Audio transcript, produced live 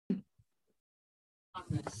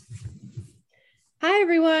Hi,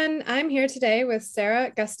 everyone. I'm here today with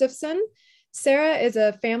Sarah Gustafson. Sarah is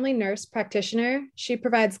a family nurse practitioner. She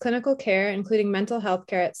provides clinical care, including mental health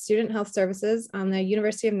care at Student Health Services on the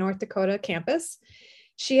University of North Dakota campus.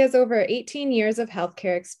 She has over 18 years of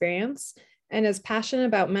healthcare experience and is passionate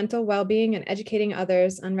about mental well-being and educating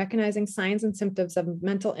others on recognizing signs and symptoms of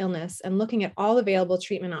mental illness and looking at all available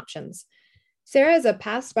treatment options. Sarah is a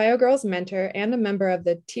past BioGirls mentor and a member of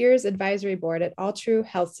the Tiers Advisory Board at All True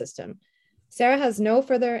Health System. Sarah has no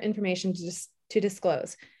further information to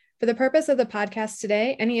disclose. For the purpose of the podcast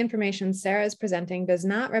today, any information Sarah is presenting does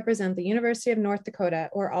not represent the University of North Dakota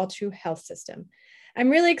or All True Health System.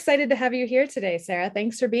 I'm really excited to have you here today, Sarah.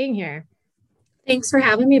 Thanks for being here. Thanks for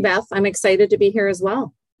having me, Beth. I'm excited to be here as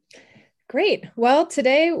well. Great. Well,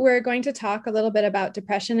 today we're going to talk a little bit about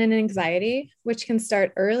depression and anxiety, which can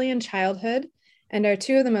start early in childhood and are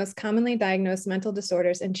two of the most commonly diagnosed mental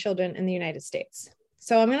disorders in children in the United States.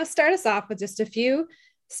 So I'm going to start us off with just a few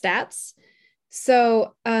stats.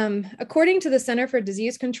 So according to the Center for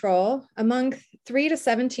Disease Control, among 3 to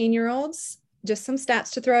 17-year-olds, just some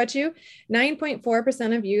stats to throw at you,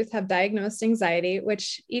 9.4% of youth have diagnosed anxiety,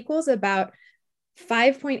 which equals about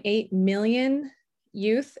 5.8 million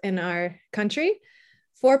youth in our country.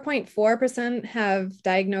 4.4% have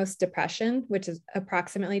diagnosed depression, which is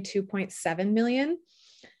approximately 2.7 million.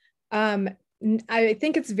 I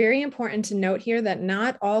think it's very important to note here that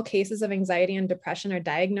not all cases of anxiety and depression are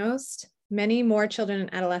diagnosed. Many more children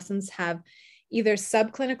and adolescents have either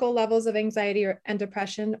subclinical levels of anxiety and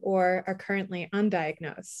depression or are currently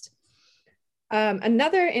undiagnosed.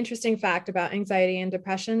 Another interesting fact about anxiety and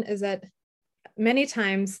depression is that many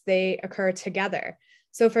times they occur together.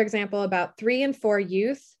 So for example, about 3 out of 4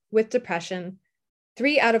 youth with depression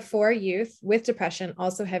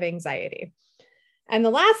also have anxiety. And the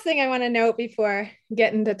last thing I want to note before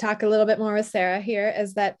getting to talk a little bit more with Sarah here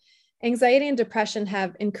is that anxiety and depression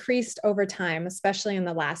have increased over time, especially in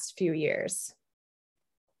the last few years.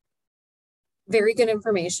 Very good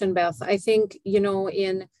information, Beth. I think,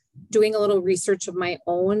 in doing a little research of my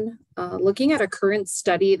own, looking at a current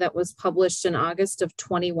study that was published in August of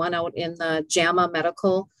 21 out in the JAMA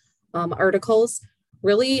medical articles,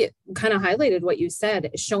 really kind of highlighted what you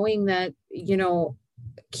said, showing that,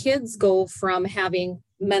 kids go from having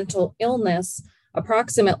mental illness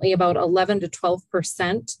approximately about 11 to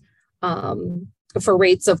 12% for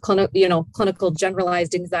rates of clinical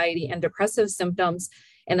generalized anxiety and depressive symptoms.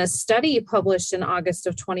 And a study published in August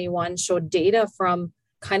of 21 showed data from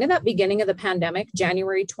kind of that beginning of the pandemic,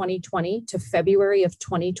 January 2020 to February of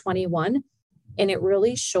 2021. And it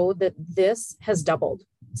really showed that this has doubled.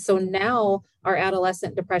 So now our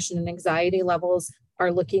adolescent depression and anxiety levels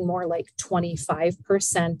are looking more like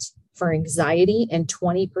 25% for anxiety and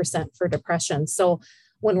 20% for depression. So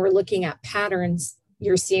when we're looking at patterns,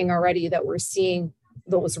 you're seeing already that we're seeing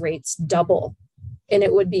those rates double. And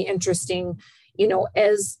it would be interesting,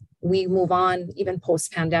 as we move on, even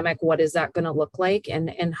post-pandemic, what is that going to look like?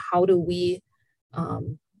 And how do we,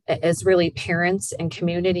 as really parents and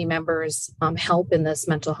community members, help in this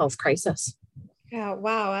mental health crisis? Yeah,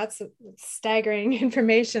 wow, that's staggering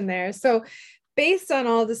information there. So based on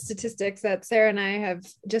all the statistics that Sarah and I have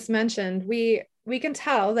just mentioned, we can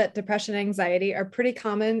tell that depression and anxiety are pretty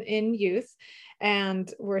common in youth,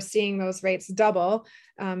 and we're seeing those rates double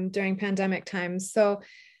during pandemic times. So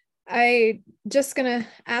I just going to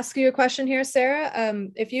ask you a question here, Sarah.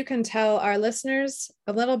 If you can tell our listeners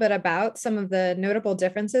a little bit about some of the notable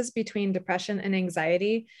differences between depression and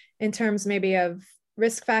anxiety in terms maybe of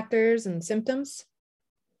risk factors and symptoms.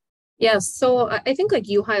 Yes. So I think like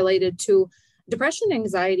you highlighted too, depression and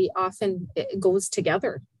anxiety often goes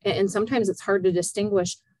together. And sometimes it's hard to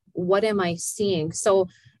distinguish, what am I seeing? So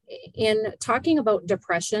in talking about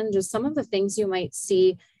depression, just some of the things you might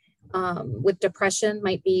see with depression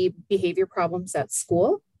might be behavior problems at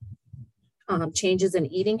school, changes in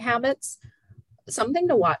eating habits, something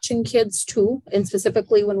to watch in kids too. And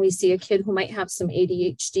specifically when we see a kid who might have some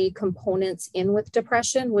ADHD components in with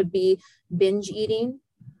depression would be binge eating.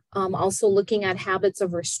 Also looking at habits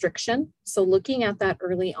of restriction. So looking at that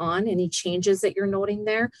early on, any changes that you're noting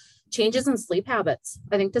there, changes in sleep habits.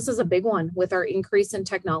 I think this is a big one with our increase in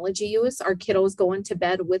technology use. Our kiddos going to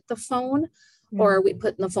bed with the phone, or are we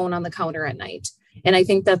putting the phone on the counter at night? And I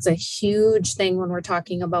think that's a huge thing when we're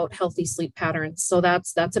talking about healthy sleep patterns. So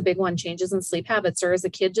that's a big one, changes in sleep habits, or as a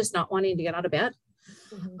kid just not wanting to get out of bed.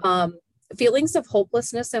 Mm-hmm. Feelings of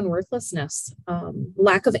hopelessness and worthlessness,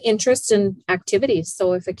 lack of interest in activities.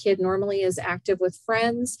 So if a kid normally is active with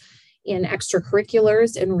friends in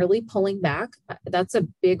extracurriculars and really pulling back, that's a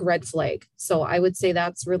big red flag. So I would say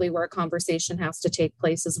that's really where a conversation has to take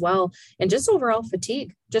place as well. And just overall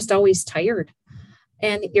fatigue, just always tired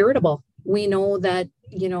and irritable. We know that,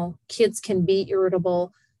 kids can be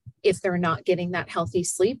irritable if they're not getting that healthy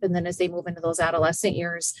sleep. And then as they move into those adolescent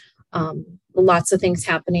years, lots of things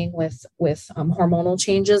happening with hormonal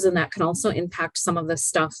changes, and that can also impact some of this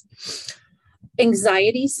stuff.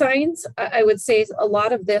 Anxiety signs, I would say a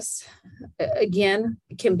lot of this, again,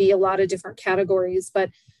 can be a lot of different categories, but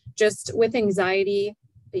just with anxiety,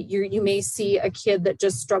 you may see a kid that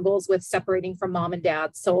just struggles with separating from mom and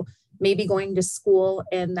dad. So maybe going to school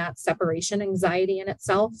and that separation anxiety in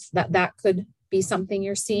itself, that could be something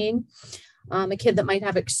you're seeing. A kid that might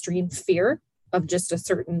have extreme fear of just a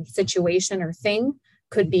certain situation or thing,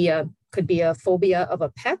 could be a phobia of a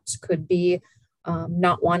pet, could be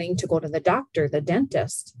not wanting to go to the doctor, the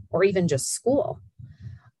dentist, or even just school.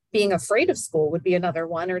 Being afraid of school would be another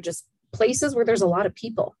one, or just places where there's a lot of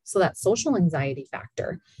people. So that social anxiety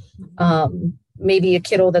factor. Maybe a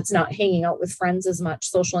kiddo that's not hanging out with friends as much.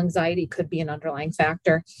 Social anxiety could be an underlying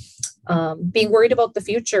factor. Being worried about the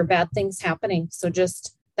future, bad things happening. So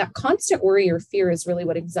just that constant worry or fear is really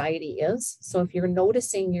what anxiety is. So if you're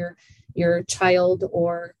noticing your child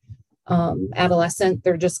or adolescent,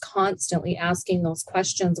 they're just constantly asking those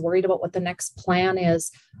questions, worried about what the next plan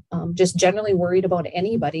is, just generally worried about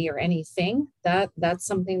anybody or anything, that's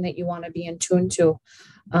something that you want to be in tune to.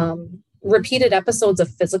 Repeated episodes of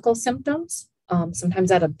physical symptoms, sometimes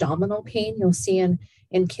that abdominal pain you'll see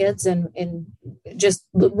in kids, and just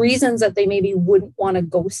reasons that they maybe wouldn't want to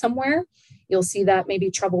go somewhere. You'll see that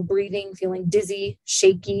maybe trouble breathing, feeling dizzy,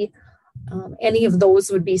 shaky. Any of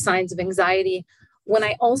those would be signs of anxiety. When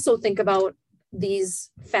I also think about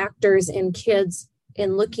these factors in kids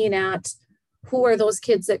and looking at who are those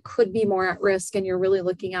kids that could be more at risk, and you're really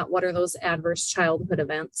looking at what are those adverse childhood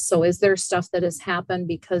events. So is there stuff that has happened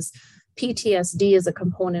because PTSD is a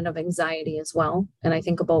component of anxiety as well? And I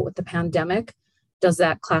think about with the pandemic, does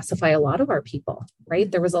that classify a lot of our people,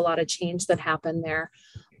 right? There was a lot of change that happened there.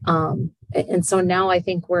 And so now I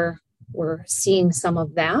think we're seeing some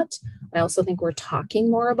of that. I also think we're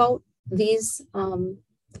talking more about these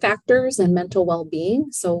factors and mental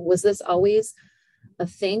well-being. So was this always a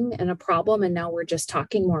thing and a problem, and now we're just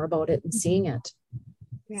talking more about it and seeing it?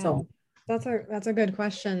 Yeah, so that's a good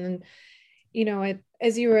question. And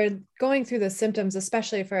as you were going through the symptoms,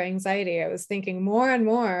 especially for anxiety, I was thinking more and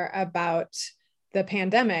more about the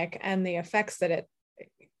pandemic and the effects that it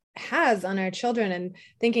has on our children, and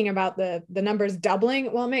thinking about the numbers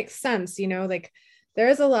doubling. Well, it makes sense, like there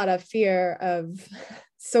is a lot of fear of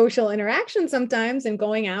social interaction sometimes, and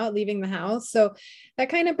going out, leaving the house. So that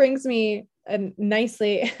kind of brings me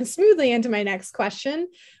smoothly into my next question,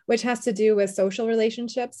 which has to do with social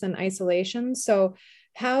relationships and isolation. So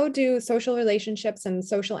how do social relationships and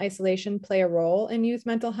social isolation play a role in youth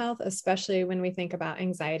mental health, especially when we think about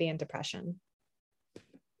anxiety and depression?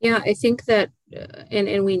 Yeah, I think that,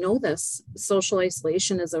 and we know this, social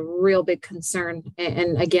isolation is a real big concern.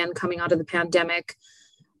 And again, coming out of the pandemic,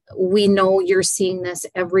 we know you're seeing this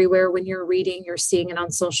everywhere. When you're reading, you're seeing it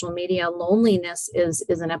on social media. Loneliness is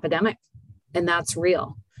an epidemic, and that's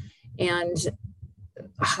real. And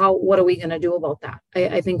what are we going to do about that?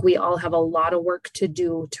 I think we all have a lot of work to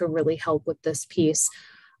do to really help with this piece.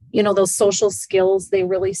 Those social skills, they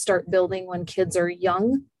really start building when kids are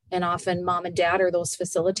young. And often mom and dad are those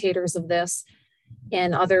facilitators of this,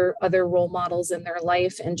 and other role models in their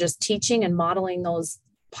life, and just teaching and modeling those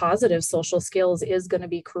positive social skills is going to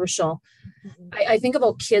be crucial. Mm-hmm. I think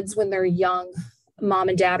about kids when they're young, mom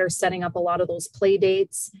and dad are setting up a lot of those play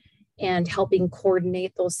dates and helping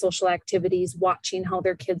coordinate those social activities, watching how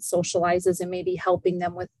their kid socializes, and maybe helping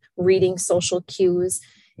them with reading social cues.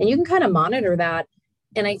 And you can kind of monitor that.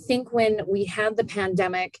 And I think when we had the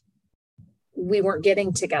pandemic, we weren't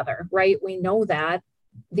getting together, right? We know that.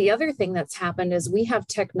 The other thing that's happened is we have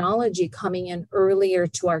technology coming in earlier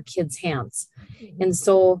to our kids' hands. And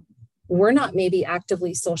so we're not maybe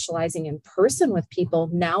actively socializing in person with people.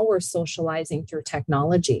 Now we're socializing through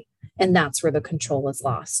technology. And that's where the control is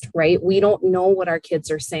lost, right? We don't know what our kids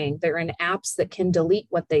are saying. They're in apps that can delete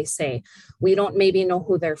what they say. We don't maybe know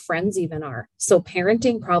who their friends even are. So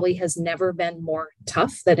parenting probably has never been more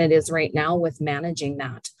tough than it is right now with managing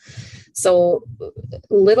that. So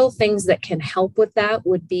little things that can help with that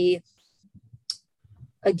would be,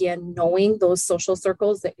 again, knowing those social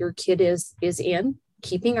circles that your kid is in,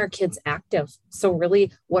 keeping our kids active. So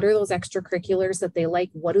really, what are those extracurriculars that they like?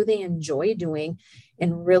 What do they enjoy doing?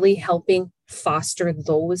 And really helping foster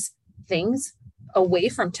those things away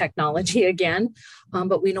from technology again,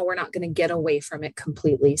 but we know we're not going to get away from it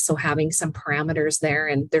completely. So having some parameters there,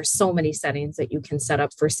 and there's so many settings that you can set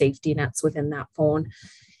up for safety nets within that phone.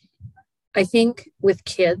 I think with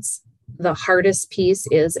kids, the hardest piece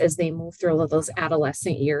is as they move through those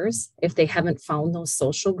adolescent years, if they haven't found those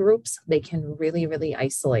social groups, they can really, really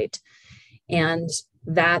isolate. And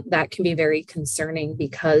that can be very concerning,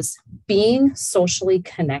 because being socially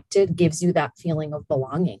connected gives you that feeling of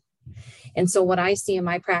belonging. And so what I see in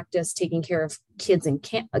my practice, taking care of kids and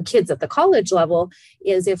kids at the college level,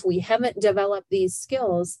 is if we haven't developed these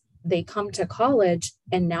skills, they come to college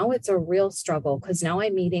and now it's a real struggle, because now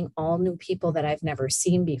I'm meeting all new people that I've never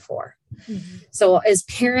seen before. Mm-hmm. So as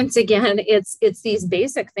parents, again, it's these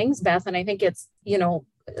basic things, Beth. And I think it's,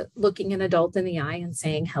 looking an adult in the eye and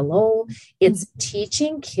saying hello. It's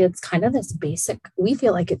teaching kids kind of this basic, we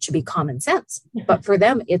feel like it should be common sense, but for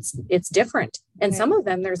them, it's different. And some of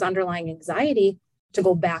them, there's underlying anxiety to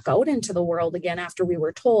go back out into the world again after we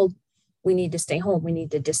were told we need to stay home, we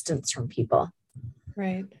need to distance from people.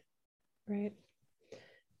 Right.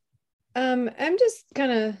 I'm just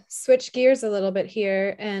gonna switch gears a little bit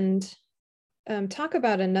here and talk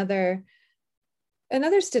about another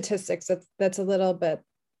statistics that's a little bit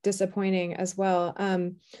disappointing as well.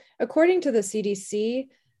 According to the CDC,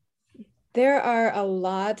 there are a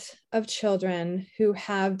lot of children who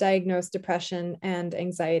have diagnosed depression and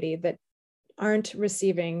anxiety that aren't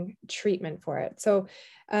receiving treatment for it. So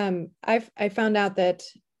I found out that,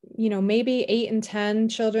 maybe 8 in 10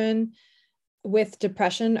 children with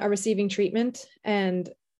depression are receiving treatment, and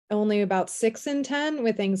only about 6 in 10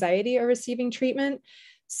 with anxiety are receiving treatment.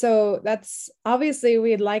 So that's obviously,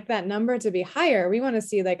 we'd like that number to be higher. We want to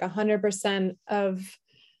see like 100% of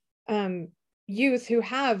youth who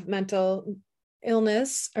have mental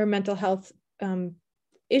illness or mental health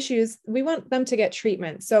issues, we want them to get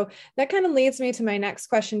treatment. So that kind of leads me to my next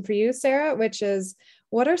question for you, Sarah, which is,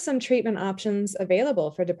 what are some treatment options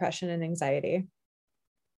available for depression and anxiety?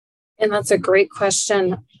 And that's a great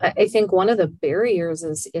question. I think one of the barriers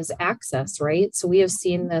is access, right? So we have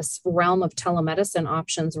seen this realm of telemedicine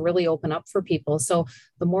options really open up for people. So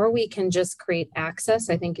the more we can just create access,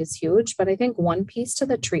 I think is huge. But I think one piece to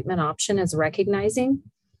the treatment option is recognizing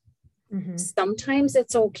sometimes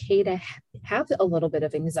it's okay to have a little bit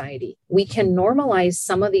of anxiety. We can normalize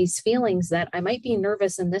some of these feelings that I might be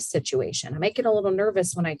nervous in this situation. I might get a little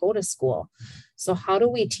nervous when I go to school. So how do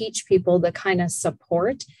we teach people to kind of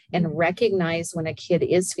support and recognize when a kid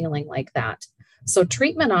is feeling like that? So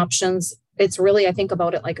treatment options, it's really, I think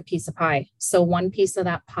about it like a piece of pie. So one piece of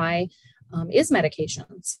that pie is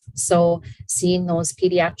medications. So seeing those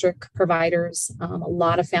pediatric providers, a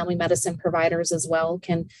lot of family medicine providers as well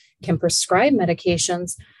can prescribe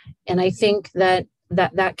medications. And I think that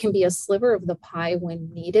can be a sliver of the pie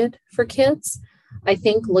when needed for kids. I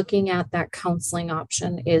think looking at that counseling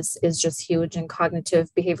option is just huge in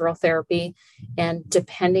cognitive behavioral therapy. And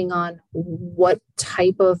depending on what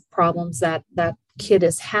type of problems that kid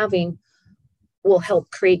is having, will help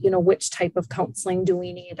create, which type of counseling do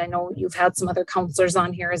we need? I know you've had some other counselors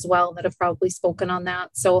on here as well that have probably spoken on that.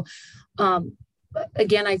 So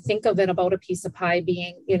again, I think of it about a piece of pie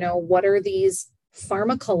being, what are these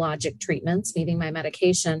pharmacologic treatments, meaning my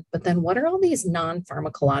medication, but then what are all these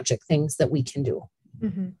non-pharmacologic things that we can do?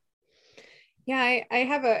 Mm-hmm. Yeah, I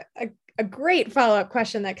have a great follow-up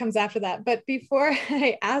question that comes after that. But before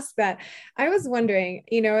I ask that, I was wondering,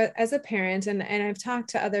 as a parent, and I've talked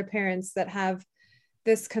to other parents that have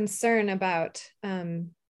this concern about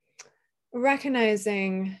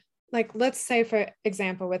recognizing, like, let's say, for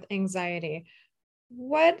example, with anxiety,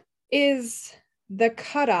 what is the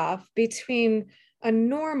cutoff between a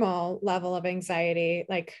normal level of anxiety?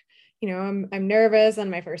 Like, I'm nervous on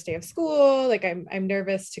my first day of school. Like I'm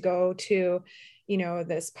nervous to go to,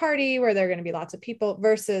 this party where there are going to be lots of people,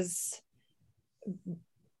 versus,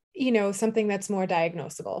 something that's more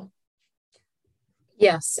diagnosable.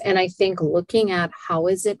 Yes. And I think looking at how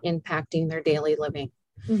is it impacting their daily living?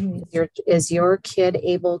 Mm-hmm. Is your kid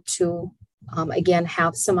able to, again,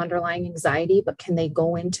 have some underlying anxiety, but can they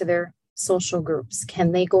go into their social groups?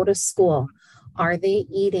 Can they go to school? Are they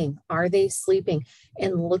eating? Are they sleeping?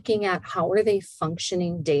 And looking at how are they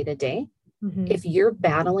functioning day to day? Mm-hmm. If you're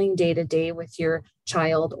battling day to day with your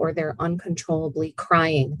child, or they're uncontrollably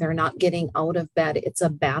crying, they're not getting out of bed, it's a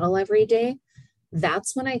battle every day.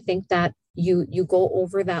 That's when I think that you go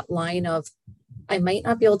over that line of, I might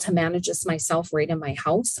not be able to manage this myself right in my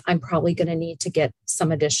house. I'm probably going to need to get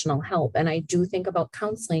some additional help. And I do think about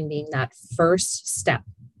counseling being that first step.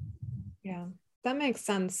 Yeah, that makes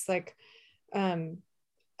sense. Like,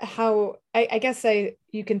 how I guess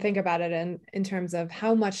you can think about it in terms of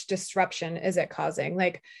how much disruption is it causing?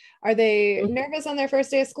 Like, are they nervous on their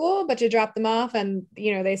first day of school, but you drop them off and,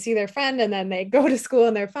 they see their friend and then they go to school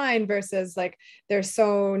and they're fine, versus like they're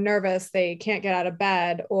so nervous they can't get out of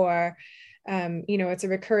bed, or, it's a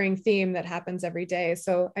recurring theme that happens every day.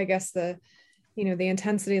 So I guess the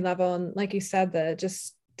intensity level, and like you said,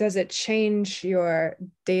 does it change your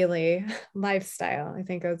daily lifestyle? I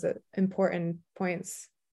think those are important points.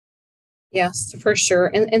 Yes, for sure.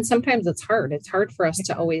 And sometimes it's hard. It's hard for us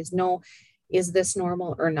to always know, is this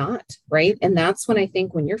normal or not? Right. And that's when I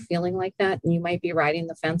think when you're feeling like that, and you might be riding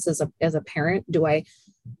the fence as a parent, do I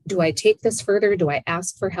take this further? Do I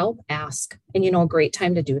ask for help? Ask. And, a great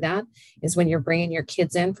time to do that is when you're bringing your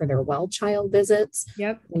kids in for their well child visits.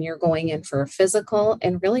 Yep. When you're going in for a physical,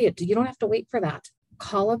 and really you don't have to wait for that.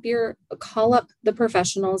 Call up the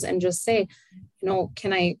professionals and just say,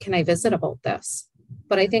 can I visit about this?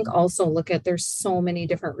 But I think also there's so many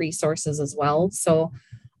different resources as well. So,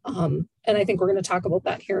 and I think we're going to talk about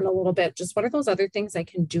that here in a little bit. Just what are those other things I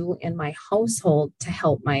can do in my household to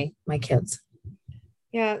help my kids?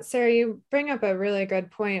 Yeah, Sarah, you bring up a really good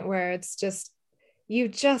point where it's just, you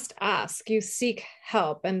just ask, you seek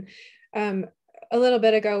help. And a little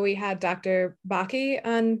bit ago, we had Dr. Baki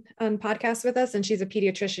on podcast with us, and she's a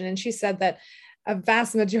pediatrician. And she said that a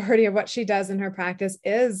vast majority of what she does in her practice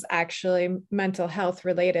is actually mental health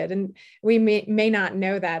related. And we may not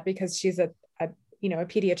know that because she's a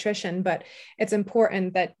pediatrician, but it's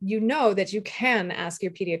important that that you can ask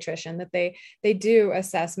your pediatrician, that they do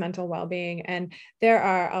assess mental well-being. And there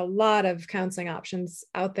are a lot of counseling options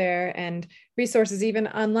out there and resources even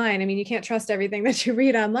online. I mean, you can't trust everything that you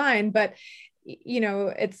read online, but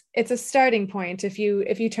it's a starting point. If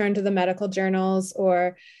you turn to the medical journals,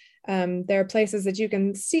 or there are places that you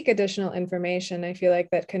can seek additional information, I feel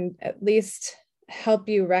like that can at least help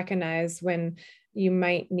you recognize when you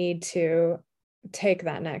might need to take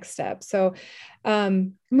that next step. So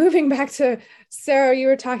moving back to Sarah, you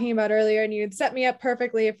were talking about earlier, and you had set me up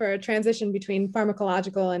perfectly for a transition between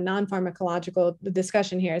pharmacological and non-pharmacological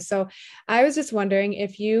discussion here. So I was just wondering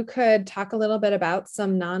if you could talk a little bit about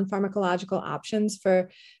some non-pharmacological options for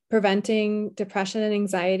preventing depression and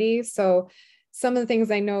anxiety. So some of the things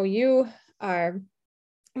I know you are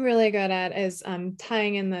really good at is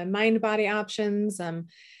tying in the mind-body options,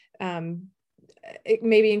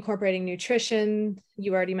 maybe incorporating nutrition.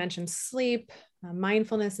 You already mentioned sleep,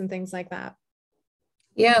 mindfulness, and things like that.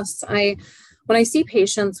 Yes, when I see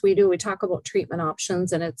patients, we talk about treatment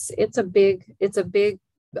options, and it's a big,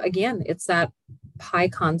 again, it's that pie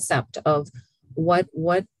concept of what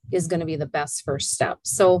is going to be the best first step.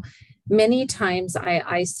 So many times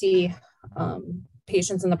I see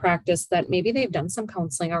patients in the practice that maybe they've done some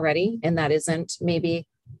counseling already, and that isn't maybe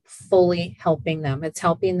fully helping them. It's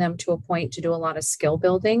helping them to a point to do a lot of skill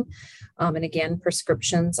building. And again,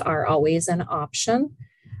 prescriptions are always an option.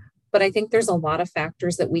 But I think there's a lot of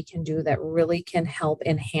factors that we can do that really can help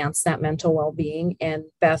enhance that mental well-being. And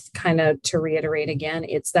Beth, kind of to reiterate again,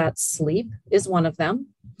 it's that sleep is one of them.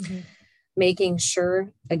 Mm-hmm. Making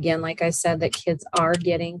sure, again, like I said, that kids are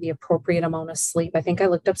getting the appropriate amount of sleep. I think I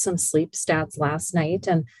looked up some sleep stats last night,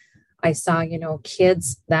 and I saw,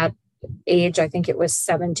 kids that age, I think it was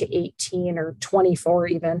 7 to 18 or 24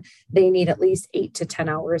 even, they need at least 8 to 10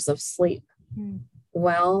 hours of sleep. Mm.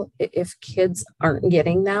 Well, if kids aren't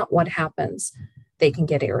getting that, what happens? They can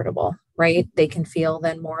get irritable, right? They can feel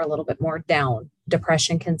then a little bit more down.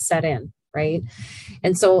 Depression can set in, right?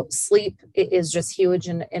 And so sleep is just huge.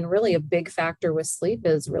 And really a big factor with sleep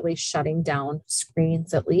is really shutting down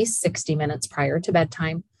screens at least 60 minutes prior to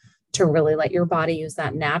bedtime, to really let your body use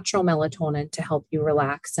that natural melatonin to help you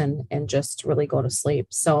relax and just really go to sleep.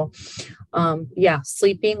 So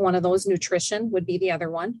sleeping, one of those. Nutrition would be the other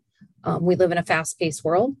one. We live in a fast-paced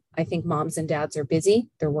world. I think moms and dads are busy.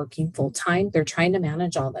 They're working full time. They're trying to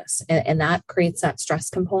manage all this. And that creates that stress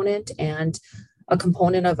component and a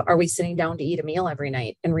component of, are we sitting down to eat a meal every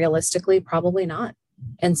night? And realistically, probably not.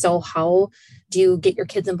 And so how do you get your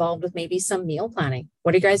kids involved with maybe some meal planning?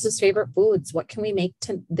 What are you guys' favorite foods? What can we make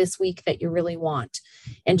this week that you really want?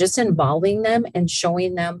 And just involving them and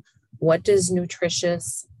showing them, what does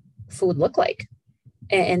nutritious food look like,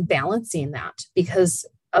 and balancing that, because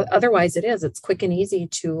otherwise it's quick and easy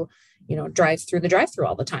to, drive through the drive-through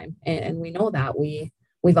all the time. And we know that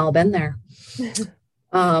we've all been there.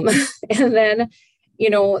 And then,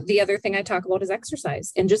 the other thing I talk about is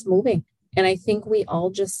exercise and just moving. And I think we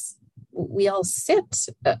all sit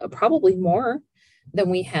probably more than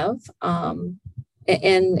we have.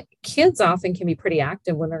 And kids often can be pretty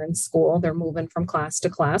active when they're in school. They're moving from class to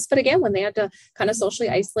class. But again, when they had to kind of socially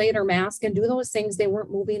isolate or mask and do those things, they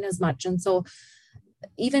weren't moving as much. And so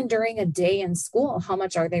even during a day in school, how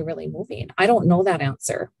much are they really moving? I don't know that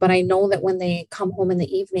answer, but I know that when they come home in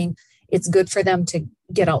the evening, it's good for them to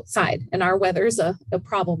get outside. And our weather's a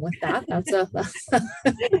problem with that. That's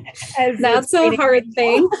a hard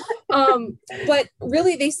thing. But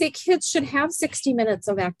really, they say kids should have 60 minutes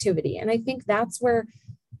of activity. And I think that's where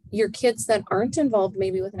your kids that aren't involved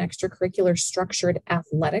maybe with an extracurricular structured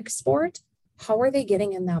athletic sport, how are they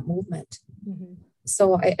getting in that movement? Mm-hmm.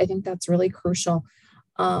 So I think that's really crucial.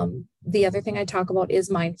 The other thing I talk about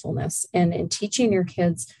is mindfulness and teaching your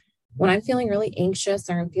kids when I'm feeling really anxious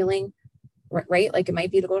or I'm feeling right, like it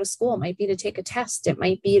might be to go to school, it might be to take a test, it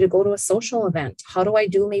might be to go to a social event. How do I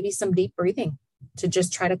do maybe some deep breathing to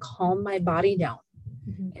just try to calm my body down?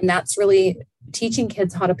 Mm-hmm. And that's really teaching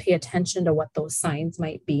kids how to pay attention to what those signs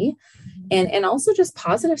might be. Mm-hmm. And also just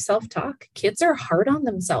positive self-talk. Kids are hard on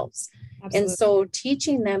themselves. Absolutely. And so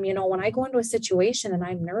teaching them, when I go into a situation and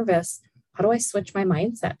I'm nervous, how do I switch my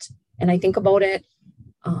mindset? And I think about it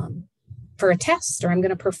for a test, or I'm going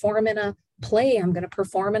to perform in a play, I'm going to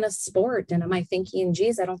perform in a sport. And am I thinking,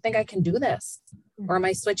 geez, I don't think I can do this? Or am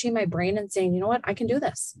I switching my brain and saying, you know what, I can do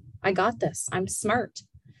this. I got this. I'm smart.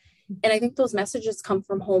 And I think those messages come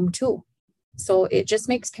from home too. So it just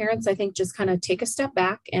makes parents, I think, just kind of take a step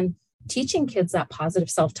back and teaching kids that positive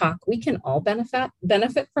self-talk. We can all benefit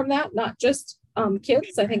from that, not just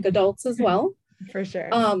kids, I think adults as well. For sure.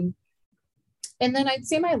 And then I'd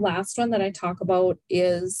say my last one that I talk about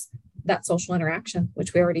is that social interaction,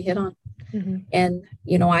 which we already hit on. Mm-hmm. And,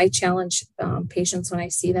 I challenge patients when I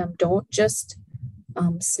see them, don't just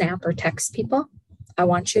snap or text people. I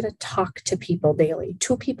want you to talk to people daily,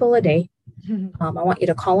 2 people a day. Mm-hmm. I want you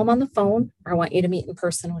to call them on the phone, or I want you to meet in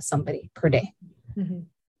person with somebody per day. Mm-hmm.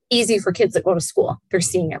 Easy for kids that go to school. They're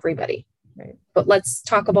seeing everybody. Right. But let's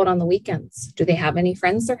talk about on the weekends. Do they have any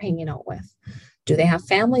friends they're hanging out with? Do they have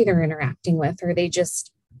family they're interacting with? Or are they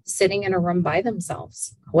just sitting in a room by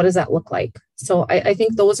themselves? What does that look like? So I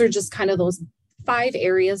think those are just kind of those 5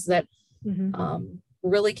 areas that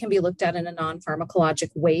really can be looked at in a non-pharmacologic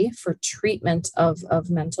way for treatment of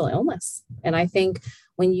mental illness. And I think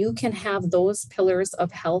when you can have those pillars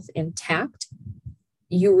of health intact,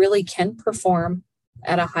 you really can perform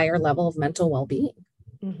at a higher level of mental well-being.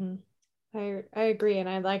 Mm-hmm. I agree. And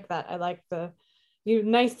I like that. I like you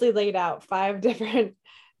nicely laid out 5 different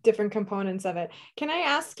components of it. Can I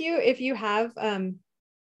ask you if you have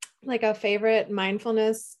like a favorite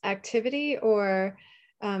mindfulness activity or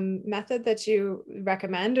method that you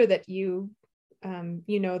recommend, or that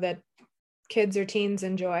that kids or teens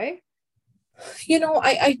enjoy?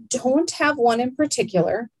 I don't have one in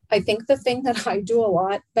particular. I think the thing that I do a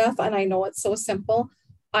lot, Beth, and I know it's so simple,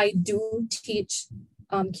 I do teach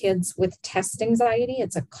kids with test anxiety.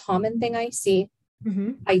 It's a common thing I see.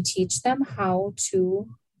 Mm-hmm. I teach them how to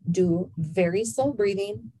do very slow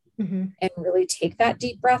breathing and really take that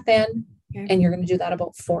deep breath in. Okay. And you're going to do that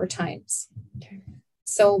about 4 times. Okay.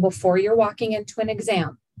 So before you're walking into an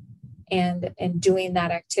exam and doing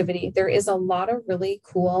that activity, there is a lot of really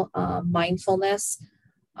cool mindfulness.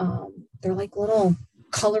 They're like little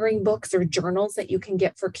coloring books or journals that you can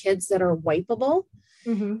get for kids that are wipeable.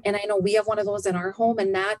 Mm-hmm. And I know we have one of those in our home,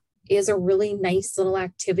 and that is a really nice little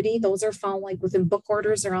activity. Those are found like within book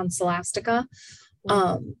orders or on Scholastica.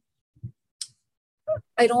 That's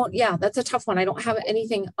a tough one. I don't have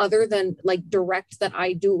anything other than like direct that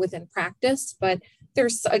I do within practice, but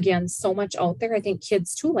there's again, so much out there. I think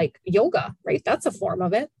kids too, like yoga, right? That's a form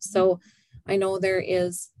of it. So I know there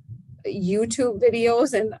is YouTube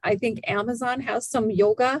videos, and I think Amazon has some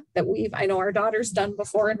yoga that I know our daughter's done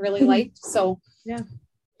before and really liked. So yeah.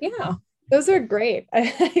 Those are great.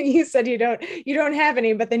 You said you don't have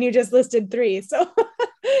any, but then you just listed 3. So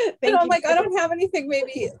I'm like, I don't have anything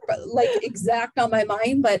maybe like exact on my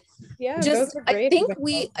mind, but just, I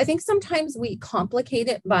think sometimes we complicate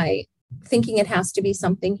it by thinking it has to be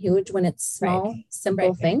something huge when it's small,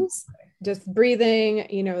 simple things. Just breathing,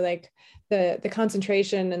 like the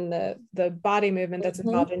concentration and the body movement that's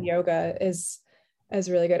involved in yoga is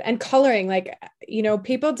really good. And coloring, like,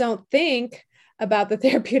 people don't think about the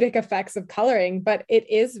therapeutic effects of coloring, but it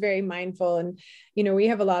is very mindful. And, we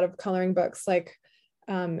have a lot of coloring books, like,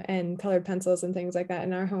 and colored pencils and things like that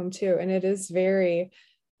in our home too. And it is very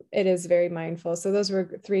mindful. So those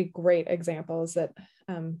were 3 great examples that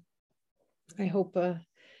I hope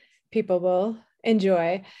people will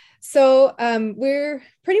enjoy. So we're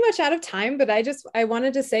pretty much out of time, but I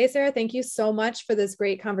wanted to say, Sarah, thank you so much for this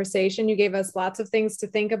great conversation. You gave us lots of things to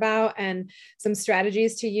think about and some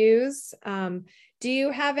strategies to use. Do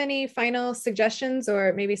you have any final suggestions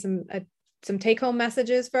or maybe some take-home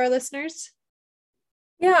messages for our listeners?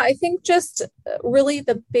 Yeah, I think just really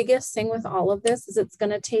the biggest thing with all of this is it's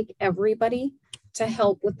going to take everybody to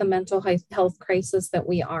help with the mental health crisis that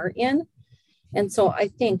we are in. And so I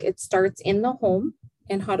think it starts in the home.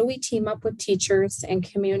 And how do we team up with teachers and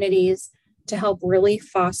communities to help really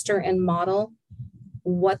foster and model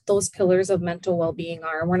what those pillars of mental well-being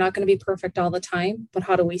are? We're not going to be perfect all the time, but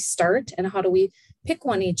how do we start, and how do we pick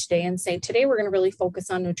one each day and say, today we're going to really focus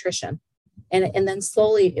on nutrition? And then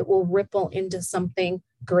slowly it will ripple into something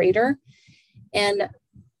greater. And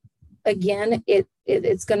again,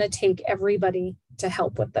 it's going to take everybody to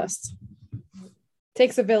help with this.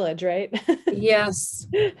 Takes a village, right? Yes.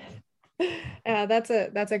 That's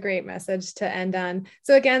a great message to end on.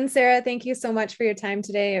 So again, Sarah, thank you so much for your time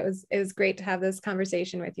today. It was great to have this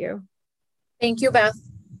conversation with you. Thank you, Beth.